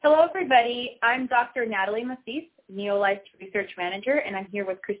everybody. I'm Dr. Natalie Masis, Neolife Research Manager, and I'm here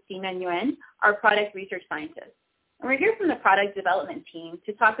with Christina Nguyen, our Product Research Scientist. And we're here from the Product Development Team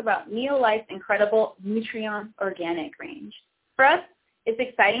to talk about Neolife's incredible Nutriance Organic range. For us, it's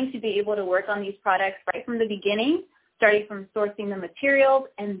exciting to be able to work on these products right from the beginning, starting from sourcing the materials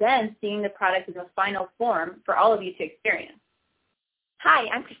and then seeing the product in the final form for all of you to experience. Hi,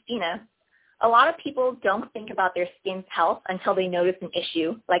 I'm Christina. A lot of people don't think about their skin's health until they notice an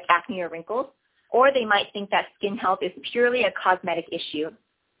issue, like acne or wrinkles, or they might think that skin health is purely a cosmetic issue.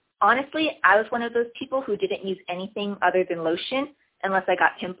 Honestly, I was one of those people who didn't use anything other than lotion unless I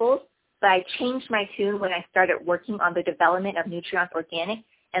got pimples, but I changed my tune when I started working on the development of Nutriance Organic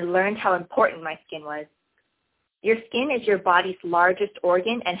and learned how important my skin was. Your skin is your body's largest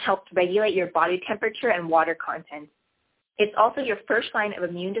organ and helps regulate your body temperature and water content. It's also your first line of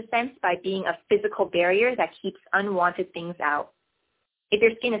immune defense by being a physical barrier that keeps unwanted things out. If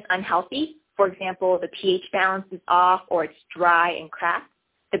your skin is unhealthy, for example, the pH balance is off or it's dry and cracked,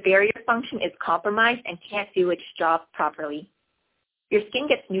 the barrier function is compromised and can't do its job properly. Your skin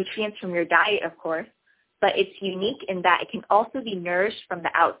gets nutrients from your diet, of course, but it's unique in that it can also be nourished from the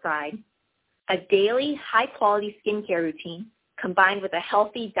outside. A daily, high-quality skincare routine combined with a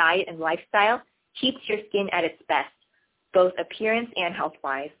healthy diet and lifestyle keeps your skin at its best, both appearance and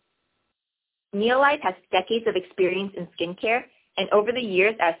health-wise. Neolife has decades of experience in skincare, and over the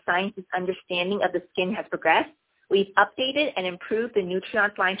years, as science's understanding of the skin has progressed, we've updated and improved the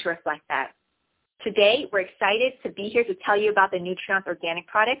Nutriance line to reflect that. Today, we're excited to be here to tell you about the Nutriance Organic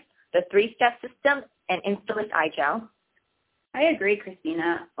products, the 3-step system, and Insta-lift eye gel. I agree,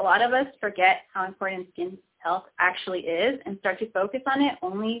 Christina. A lot of us forget how important skin health actually is and start to focus on it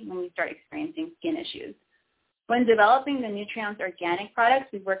only when we start experiencing skin issues. When developing the Nutriance Organic products,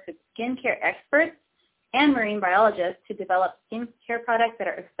 we've worked with skincare experts and marine biologists to develop skincare products that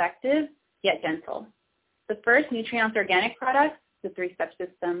are effective yet gentle. The first Nutriance Organic products, the 3-step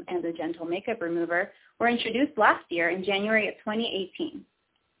system and the gentle makeup remover, were introduced last year in January of 2018.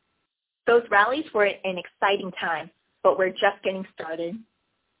 Those rallies were an exciting time, but we're just getting started.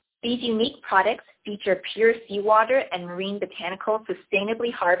 These unique products feature pure seawater and marine botanicals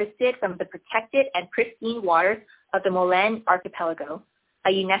sustainably harvested from the protected and pristine waters of the Molène Archipelago, a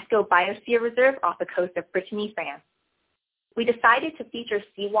UNESCO biosphere reserve off the coast of Brittany, France. We decided to feature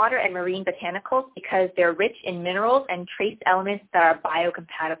seawater and marine botanicals because they're rich in minerals and trace elements that are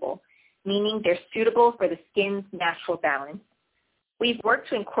biocompatible, meaning they're suitable for the skin's natural balance. We've worked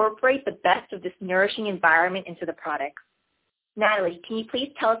to incorporate the best of this nourishing environment into the products. Natalie, can you please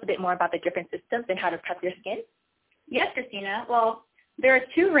tell us a bit more about the different systems and how to prep your skin? Yes, Christina. Well, there are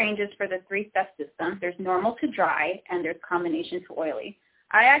 2 ranges for the 3-step system. There's normal to dry and there's combination to oily.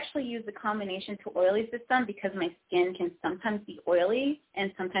 I actually use the combination to oily system because my skin can sometimes be oily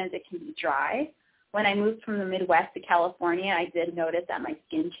and sometimes it can be dry. When I moved from the Midwest to California, I did notice that my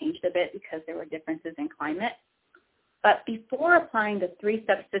skin changed a bit because there were differences in climate. But before applying the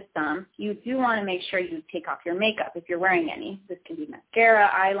 3-step system, you do want to make sure you take off your makeup if you're wearing any. This can be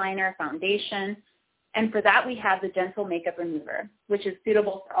mascara, eyeliner, foundation. And for that, we have the gentle makeup remover, which is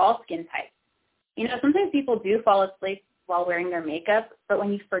suitable for all skin types. You know, sometimes people do fall asleep while wearing their makeup, but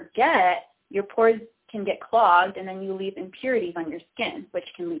when you forget, your pores can get clogged and then you leave impurities on your skin, which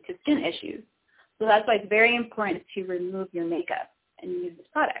can lead to skin issues. So that's why it's very important to remove your makeup and use this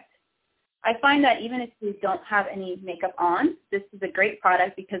product. I find that even if you don't have any makeup on, this is a great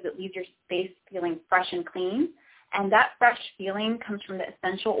product because it leaves your face feeling fresh and clean. And that fresh feeling comes from the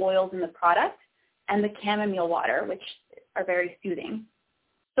essential oils in the product and the chamomile water, which are very soothing.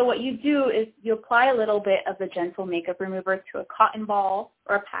 So what you do is you apply a little bit of the gentle makeup remover to a cotton ball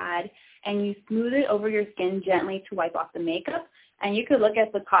or a pad, and you smooth it over your skin gently to wipe off the makeup. And you could look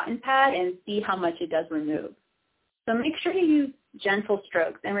at the cotton pad and see how much it does remove. So make sure to use gentle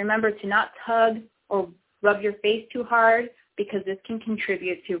strokes, and remember to not tug or rub your face too hard because this can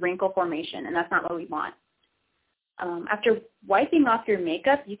contribute to wrinkle formation, and that's not what we want. After wiping off your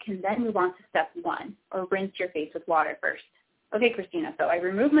makeup, you can then move on to step 1, or rinse your face with water first. Okay, Christina, so I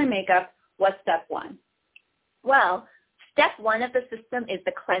removed my makeup. What's step 1? Well, step 1 of the system is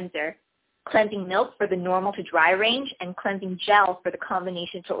the cleanser, cleansing milk for the normal to dry range and cleansing gel for the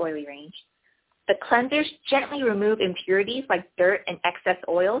combination to oily range. The cleansers gently remove impurities like dirt and excess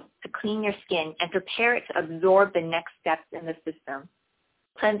oils to clean your skin and prepare it to absorb the next steps in the system.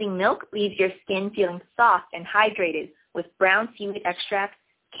 Cleansing milk leaves your skin feeling soft and hydrated with brown seaweed extract,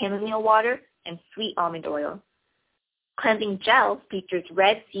 chamomile water, and sweet almond oil. Cleansing gel features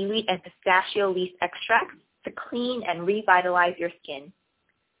red seaweed and pistachio leaf extracts to clean and revitalize your skin.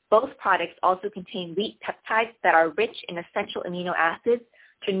 Both products also contain wheat peptides that are rich in essential amino acids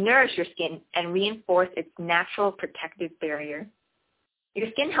to nourish your skin and reinforce its natural protective barrier. Your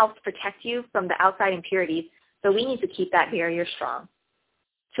skin helps protect you from the outside impurities, so we need to keep that barrier strong.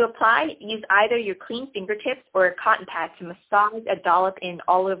 To apply, use either your clean fingertips or a cotton pad to massage a dollop in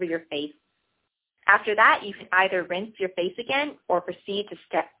all over your face. After that, you can either rinse your face again or proceed to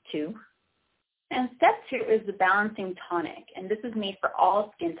step 2. And step 2 is the balancing tonic, and this is made for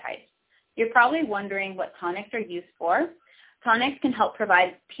all skin types. You're probably wondering what tonics are used for. Tonics can help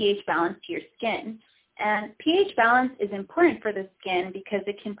provide pH balance to your skin. And pH balance is important for the skin because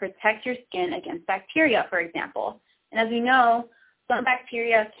it can protect your skin against bacteria, for example. And as we know, some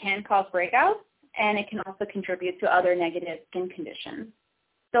bacteria can cause breakouts, and it can also contribute to other negative skin conditions.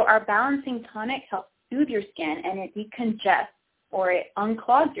 So our balancing tonic helps soothe your skin, and it decongests or it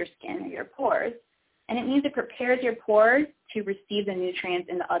unclogs your skin or your pores. And it means it prepares your pores to receive the nutrients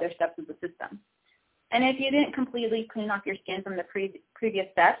in the other steps of the system. And if you didn't completely clean off your skin from the previous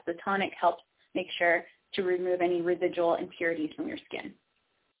steps, the tonic helps make sure to remove any residual impurities from your skin.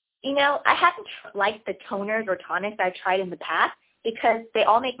 You know, I haven't liked the toners or tonics I've tried in the past because they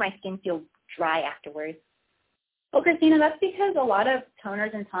all make my skin feel dry afterwards. Well, Christina, that's because a lot of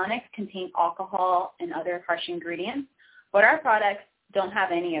toners and tonics contain alcohol and other harsh ingredients, but our products don't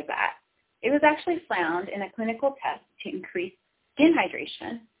have any of that. It was actually found in a clinical test to increase skin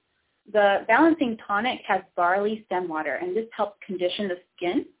hydration. The balancing tonic has barley stem water, and this helps condition the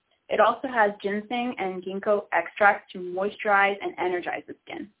skin. It also has ginseng and ginkgo extract to moisturize and energize the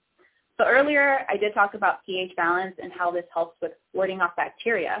skin. So earlier, I did talk about pH balance and how this helps with warding off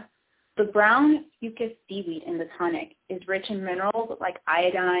bacteria. The brown fucus seaweed in the tonic is rich in minerals like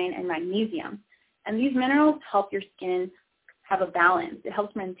iodine and magnesium, and these minerals help your skin have a balance. It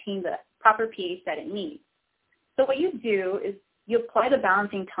helps maintain the proper pH that it needs. So what you do is you apply the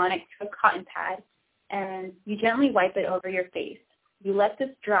balancing tonic to a cotton pad, and you gently wipe it over your face. You let this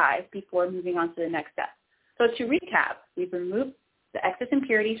dry before moving on to the next step. So to recap, we've removed the excess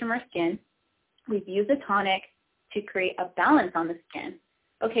impurities from our skin. We've used the tonic to create a balance on the skin.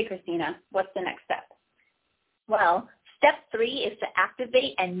 Okay, Christina, what's the next step? Well, step 3 is to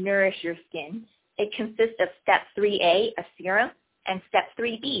activate and nourish your skin. It consists of step 3A, a serum, and step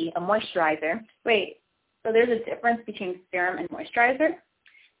 3B, a moisturizer. Wait, so there's a difference between serum and moisturizer?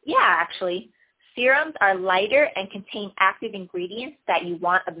 Yeah, actually. Serums are lighter and contain active ingredients that you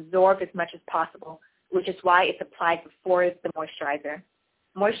want absorbed as much as possible, which is why it's applied before the moisturizer.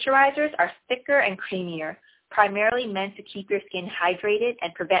 Moisturizers are thicker and creamier, primarily meant to keep your skin hydrated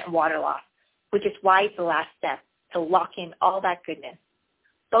and prevent water loss, which is why it's the last step, to lock in all that goodness.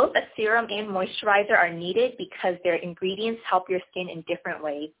 Both a serum and moisturizer are needed because their ingredients help your skin in different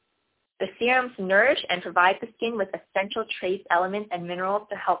ways. The serums nourish and provide the skin with essential trace elements and minerals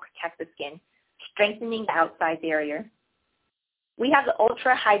to help protect the skin, strengthening the outside barrier. We have the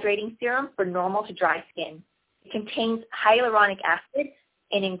Ultra Hydrating Serum for normal to dry skin. It contains hyaluronic acid,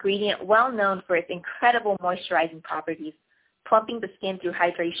 an ingredient well known for its incredible moisturizing properties, plumping the skin through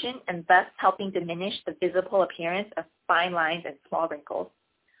hydration and thus helping diminish the visible appearance of fine lines and small wrinkles.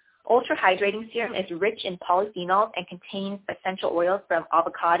 Ultra Hydrating Serum is rich in polyphenols and contains essential oils from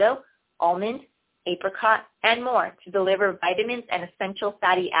avocado, almond, apricot, and more to deliver vitamins and essential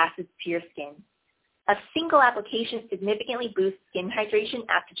fatty acids to your skin. A single application significantly boosts skin hydration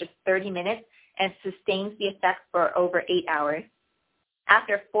after just 30 minutes and sustains the effect for over 8 hours.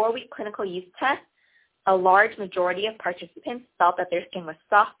 After a 4-week clinical use test, a large majority of participants felt that their skin was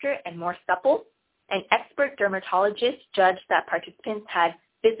softer and more supple, and expert dermatologists judged that participants had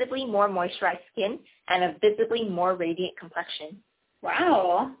visibly more moisturized skin and a visibly more radiant complexion.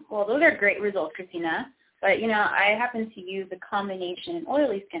 Wow. Well, those are great results, Christina. But, I happen to use a combination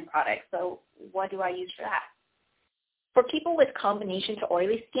oily skin product, so what do I use for that? For people with combination to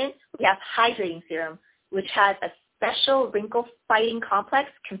oily skin, we have Hydrating Serum, which has a special wrinkle-fighting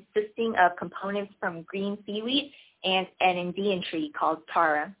complex consisting of components from green seaweed and an Indian tree called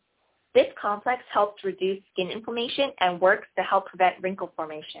Tara. This complex helps reduce skin inflammation and works to help prevent wrinkle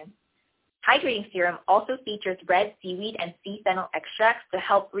formation. Hydrating Serum also features red seaweed and sea fennel extracts to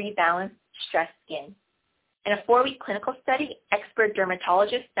help rebalance stressed skin. In a 4-week clinical study, expert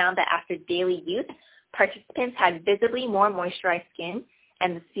dermatologists found that after daily use, participants had visibly more moisturized skin,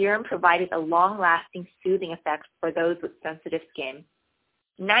 and the serum provided a long-lasting soothing effect for those with sensitive skin.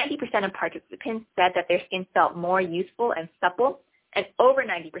 90% of participants said that their skin felt more youthful and supple, and over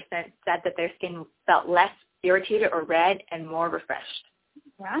 90% said that their skin felt less irritated or red and more refreshed.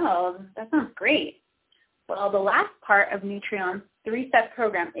 Wow, that sounds great. Well, the last part of Nutrient's 3-step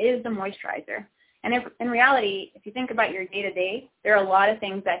program is the moisturizer. And in reality, if you think about your day-to-day, there are a lot of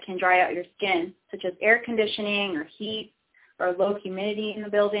things that can dry out your skin, such as air conditioning or heat. or low humidity in the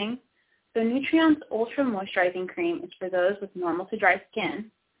building. So Nutriance Ultra Moisturizing Cream is for those with normal to dry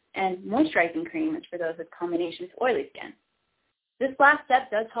skin, and Moisturizing Cream is for those with combination to oily skin. This last step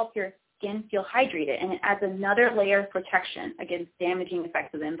does help your skin feel hydrated, and it adds another layer of protection against damaging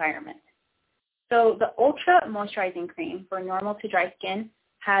effects of the environment. So the Ultra Moisturizing Cream for normal to dry skin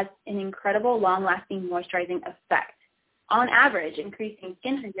has an incredible long-lasting moisturizing effect, on average increasing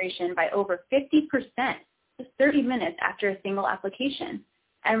skin hydration by over 50% just 30 minutes after a single application,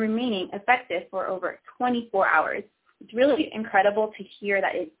 and remaining effective for over 24 hours. It's really incredible to hear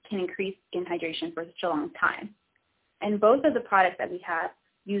that it can increase skin hydration for such a long time. And both of the products that we have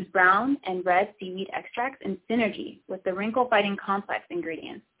use brown and red seaweed extracts in synergy with the wrinkle-fighting complex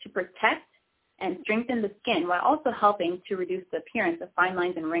ingredients to protect and strengthen the skin while also helping to reduce the appearance of fine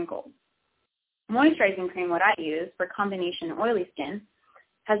lines and wrinkles. Moisturizing cream, what I use for combination oily skin,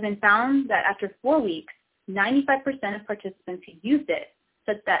 has been found that after 4 weeks, 95% of participants who used it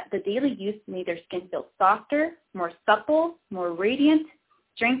said that the daily use made their skin feel softer, more supple, more radiant,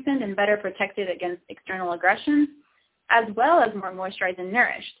 strengthened, and better protected against external aggressions, as well as more moisturized and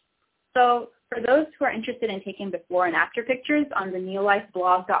nourished. So for those who are interested in taking before and after pictures on the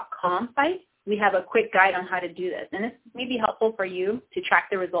neolifeblog.com site, we have a quick guide on how to do this. And this may be helpful for you to track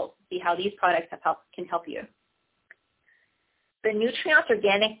the results to see how these products can help you. The Nutriance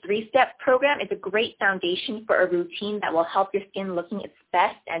Organic 3-step program is a great foundation for a routine that will help your skin looking its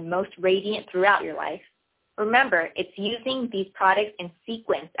best and most radiant throughout your life. Remember, it's using these products in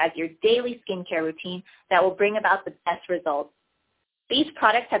sequence as your daily skincare routine that will bring about the best results. These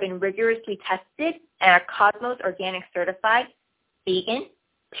products have been rigorously tested and are Cosmos Organic certified, vegan,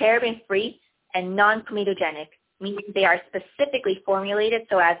 paraben-free, and non-comedogenic, meaning they are specifically formulated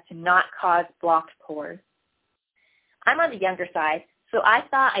so as to not cause blocked pores. I'm on the younger side, so I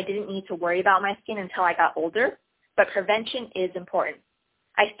thought I didn't need to worry about my skin until I got older, but prevention is important.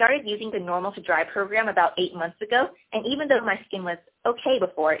 I started using the Normal to Dry program about 8 months ago, and even though my skin was okay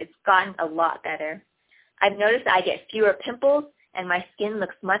before, it's gotten a lot better. I've noticed that I get fewer pimples, and my skin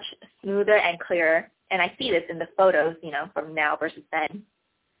looks much smoother and clearer, and I see this in the photos, from now versus then.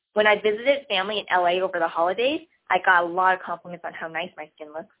 When I visited family in LA over the holidays, I got a lot of compliments on how nice my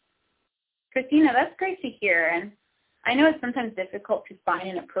skin looks. Christina, that's great to hear, and I know it's sometimes difficult to find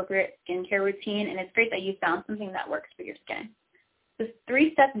an appropriate skincare routine, and it's great that you found something that works for your skin. This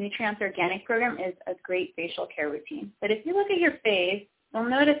 3-step Nutriance Organic program is a great facial care routine. But if you look at your face, you'll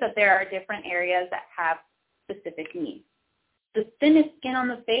notice that there are different areas that have specific needs. The thinnest skin on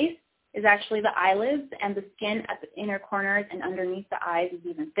the face is actually the eyelids, and the skin at the inner corners and underneath the eyes is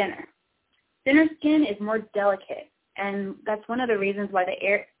even thinner. Thinner skin is more delicate, and that's one of the reasons why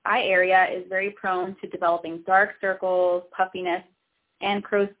the eye area is very prone to developing dark circles, puffiness, and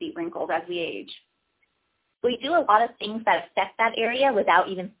crow's feet wrinkles as we age. We do a lot of things that affect that area without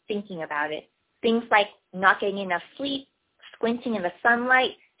even thinking about it. Things like not getting enough sleep, squinting in the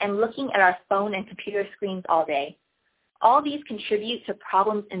sunlight, and looking at our phone and computer screens all day. All these contribute to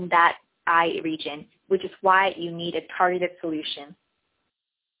problems in that eye region, which is why you need a targeted solution.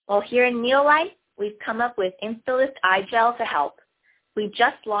 Well, here in Neolife, we've come up with Insta-lift eye gel to help. We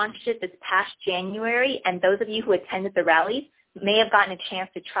just launched it this past January, and those of you who attended the rallies may have gotten a chance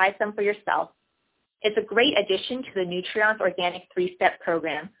to try some for yourself. It's a great addition to the Nutriance Organic 3-step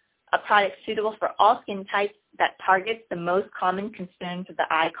program, a product suitable for all skin types that targets the most common concerns of the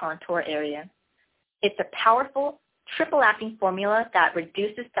eye contour area. It's a powerful, triple-acting formula that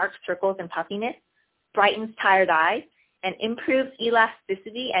reduces dark circles and puffiness, brightens tired eyes, and improves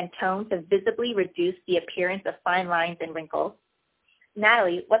elasticity and tone to visibly reduce the appearance of fine lines and wrinkles.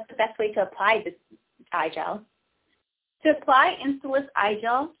 Natalie, what's the best way to apply this eye gel? To apply Insta-lift eye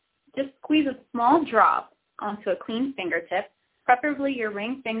gel, just squeeze a small drop onto a clean fingertip, preferably your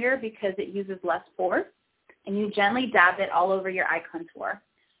ring finger because it uses less force, and you gently dab it all over your eye contour.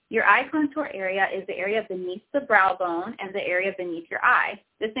 Your eye contour area is the area beneath the brow bone and the area beneath your eye.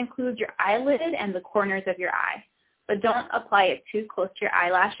 This includes your eyelid and the corners of your eye. But don't apply it too close to your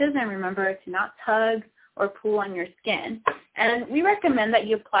eyelashes, and remember to not tug or pull on your skin. And we recommend that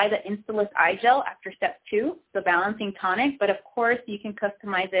you apply the Insta-lift eye gel after step 2, the balancing tonic, but of course you can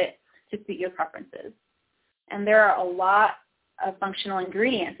customize it to suit your preferences. And there are a lot of functional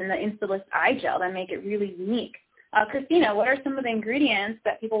ingredients in the Insta-lift eye gel that make it really unique. Christina, what are some of the ingredients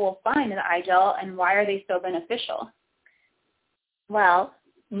that people will find in the eye gel, and why are they so beneficial? Well,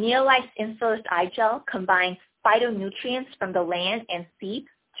 Neolife's Insta-lift eye gel combines phytonutrients from the land and sea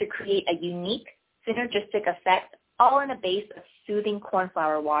to create a unique, synergistic effect, all in a base of soothing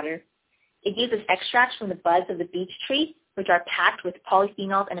cornflower water. It uses extracts from the buds of the beech tree, which are packed with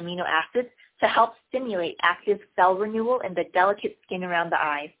polyphenols and amino acids to help stimulate active cell renewal in the delicate skin around the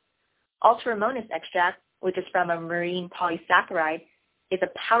eyes. Ultramonas extract, which is from a marine polysaccharide, is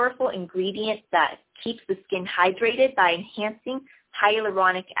a powerful ingredient that keeps the skin hydrated by enhancing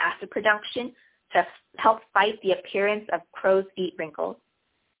hyaluronic acid production to help fight the appearance of crow's feet wrinkles.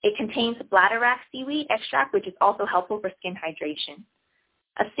 It contains bladderwrack seaweed extract, which is also helpful for skin hydration.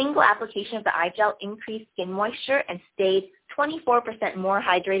 A single application of the eye gel increased skin moisture and stayed 24% more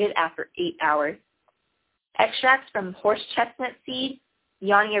hydrated after 8 hours. Extracts from horse chestnut seed,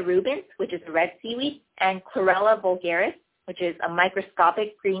 Ionia rubens, which is a red seaweed, and Chlorella vulgaris, which is a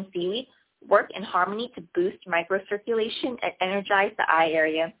microscopic green seaweed, work in harmony to boost microcirculation and energize the eye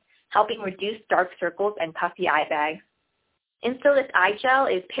area, helping reduce dark circles and puffy eye bags. Insta-lift eye gel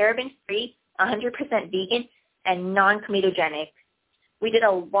is paraben-free, 100% vegan, and non-comedogenic. We did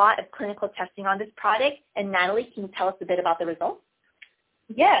a lot of clinical testing on this product, and Natalie, can you tell us a bit about the results?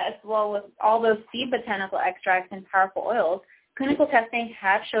 Yes, well, with all those seed botanical extracts and powerful oils, clinical testing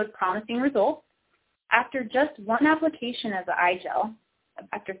has showed promising results. After just one application of the eye gel,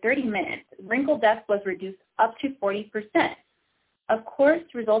 after 30 minutes, wrinkle depth was reduced up to 40%. Of course,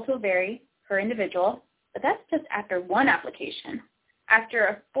 results will vary per individual, but that's just after one application. After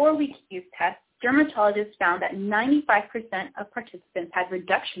a 4-week use test, dermatologists found that 95% of participants had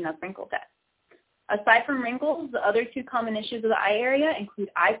reduction of wrinkle depth. Aside from wrinkles, the other two common issues of the eye area include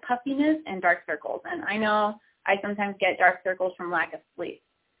eye puffiness and dark circles. And I know I sometimes get dark circles from lack of sleep.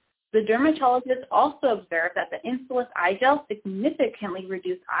 The dermatologist also observed that the Insta-lift eye gel significantly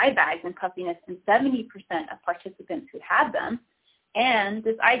reduced eye bags and puffiness in 70% of participants who had them. And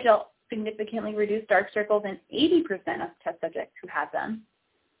this eye gel significantly reduced dark circles in 80% of test subjects who had them.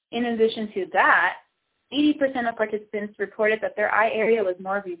 In addition to that, 80% of participants reported that their eye area was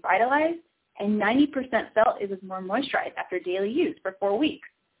more revitalized, and 90% felt it was more moisturized after daily use for 4 weeks.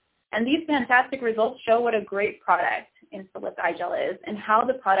 And these fantastic results show what a great product Insta-lift eye gel is and how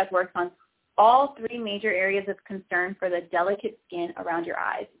the product works on all 3 major areas of concern for the delicate skin around your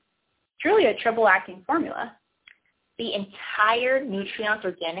eyes. Truly a triple-acting formula. The entire Nutriance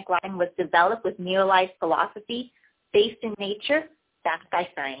Organic line was developed with Neolife's philosophy, based in nature, backed by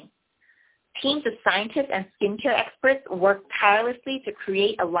science. Teams of scientists and skincare experts work tirelessly to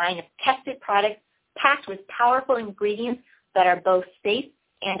create a line of tested products packed with powerful ingredients that are both safe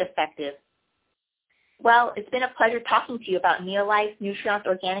and effective. Well, it's been a pleasure talking to you about Neolife's Nutriance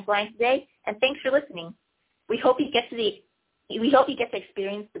Organic line today, and thanks for listening. We hope you get to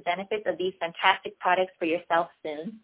experience the benefits of these fantastic products for yourself soon.